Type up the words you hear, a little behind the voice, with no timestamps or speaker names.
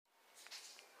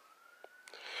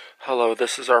Hello,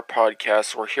 this is our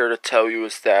podcast. We're here to tell you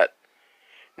is that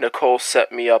Nicole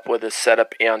set me up with a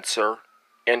setup answer,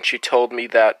 and she told me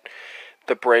that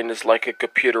the brain is like a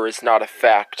computer is not a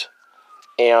fact,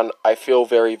 and I feel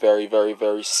very, very, very,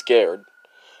 very scared.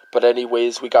 But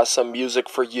anyways, we got some music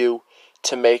for you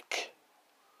to make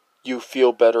you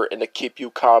feel better and to keep you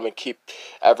calm and keep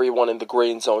everyone in the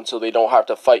green zone so they don't have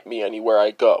to fight me anywhere I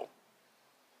go.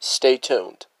 Stay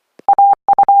tuned.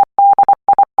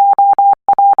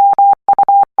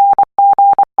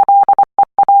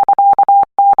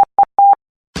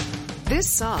 This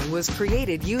song was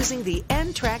created using the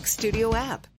N-Track Studio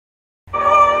app. Yo.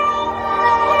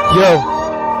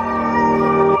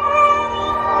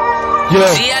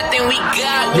 See, I think we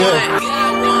got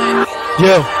one.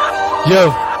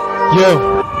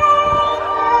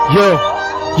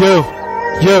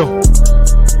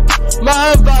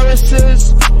 My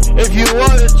viruses. If you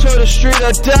wanna tour the street,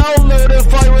 I download a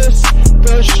virus.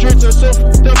 The streets are so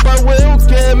f***ed up, I will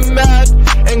get mad.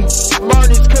 And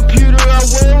Marty's computer, I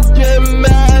will get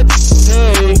mad.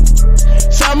 Hey,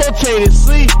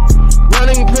 simultaneously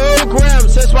running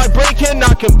programs, that's why brain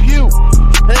cannot compute.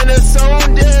 And its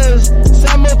own is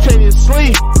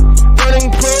simultaneously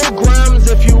running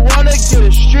programs. If you wanna get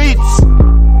the streets,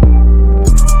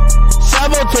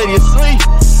 simultaneously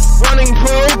running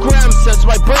programs, that's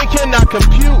why brain cannot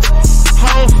compute.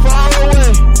 How far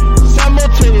away,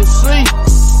 simultaneously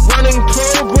running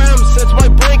programs, that's why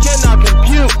brain cannot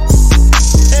compute.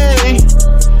 Hey,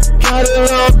 got a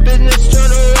little business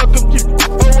trying to welcome you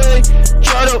away.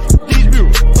 Try to these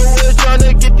views away, trying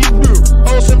to get these views.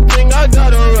 Oh, something I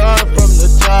gotta run from the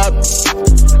top.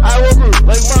 I will root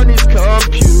like Marty's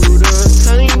computer.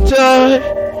 Kinda,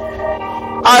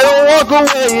 I don't walk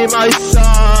away my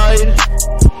side.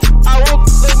 I will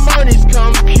like Marty's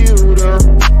computer.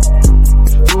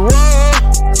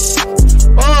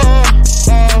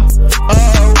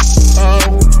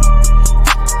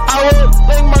 I will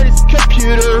like Marty's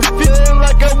computer. Feeling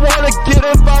like I wanna get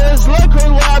a virus like her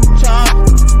laptop.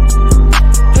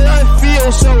 And I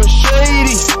feel so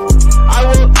shady. I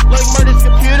will like Marty's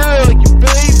computer like your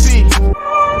baby.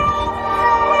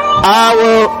 I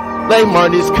will like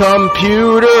Marty's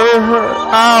computer.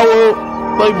 I will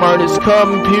like Marty's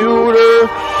computer.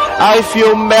 I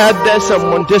feel mad that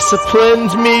someone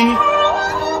disciplined me.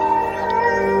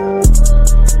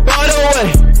 By the way,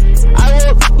 I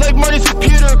will like Marty's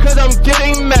computer cause I'm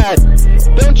getting mad.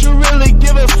 Don't you really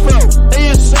give a fuck? And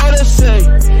you saw to say,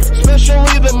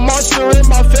 especially the monster in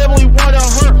my family wanna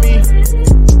hurt me.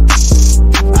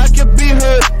 I could be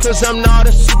hurt cause I'm not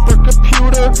a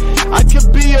supercomputer. I could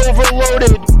be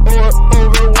overloaded or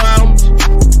overwhelmed.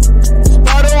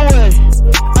 By the way,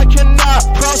 I cannot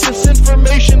process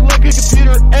information like a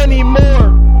computer anymore.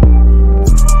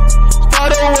 By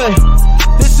the way,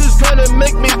 this is gonna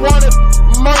make me want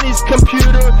Marty's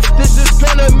computer. This is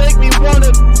gonna make me want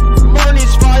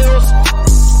Marty's files.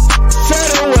 Set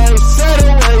away, set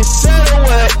away, set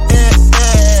away.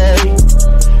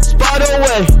 By the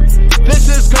way, this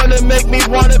is gonna make me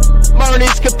want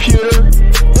Marty's computer.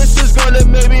 This is gonna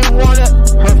make me want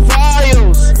her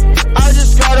files. I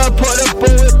just gotta put a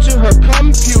bullet to her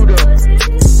computer.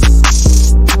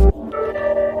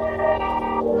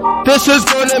 This is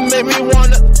gonna make me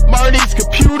want Marty's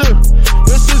computer.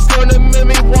 This is gonna make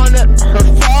me want her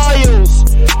files.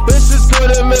 This is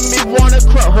gonna make me wanna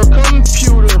crowd her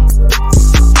computer.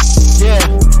 Yeah.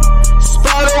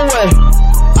 Spot away.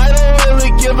 I don't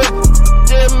really give a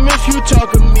damn if you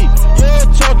talk to me. You're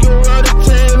talking around the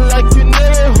town like you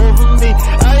never heard from me. I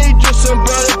ain't just some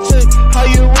brother take how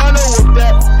you wanna work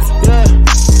that.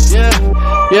 Yeah,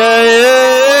 yeah,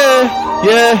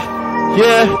 yeah,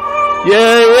 yeah,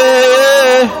 yeah,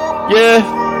 yeah, yeah,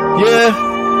 yeah,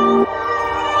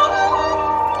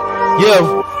 yeah.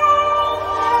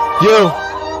 Yo.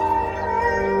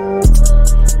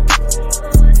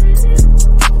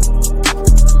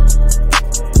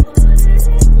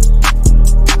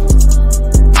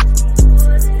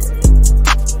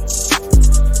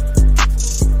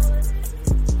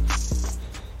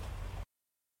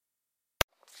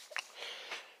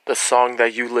 The song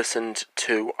that you listened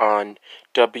to on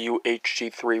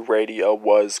WHG3 Radio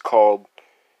was called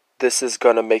This Is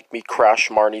Gonna Make Me Crash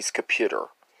Marnie's Computer.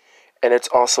 And it's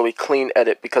also a clean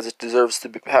edit because it deserves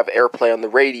to have airplay on the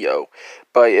radio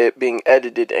by it being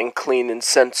edited and clean and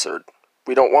censored.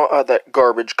 We don't want all that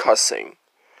garbage cussing.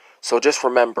 So just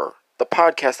remember, the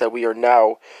podcast that we are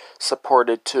now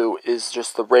supported to is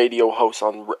just the radio host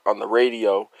on the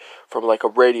radio from like a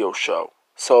radio show.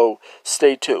 So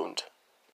stay tuned.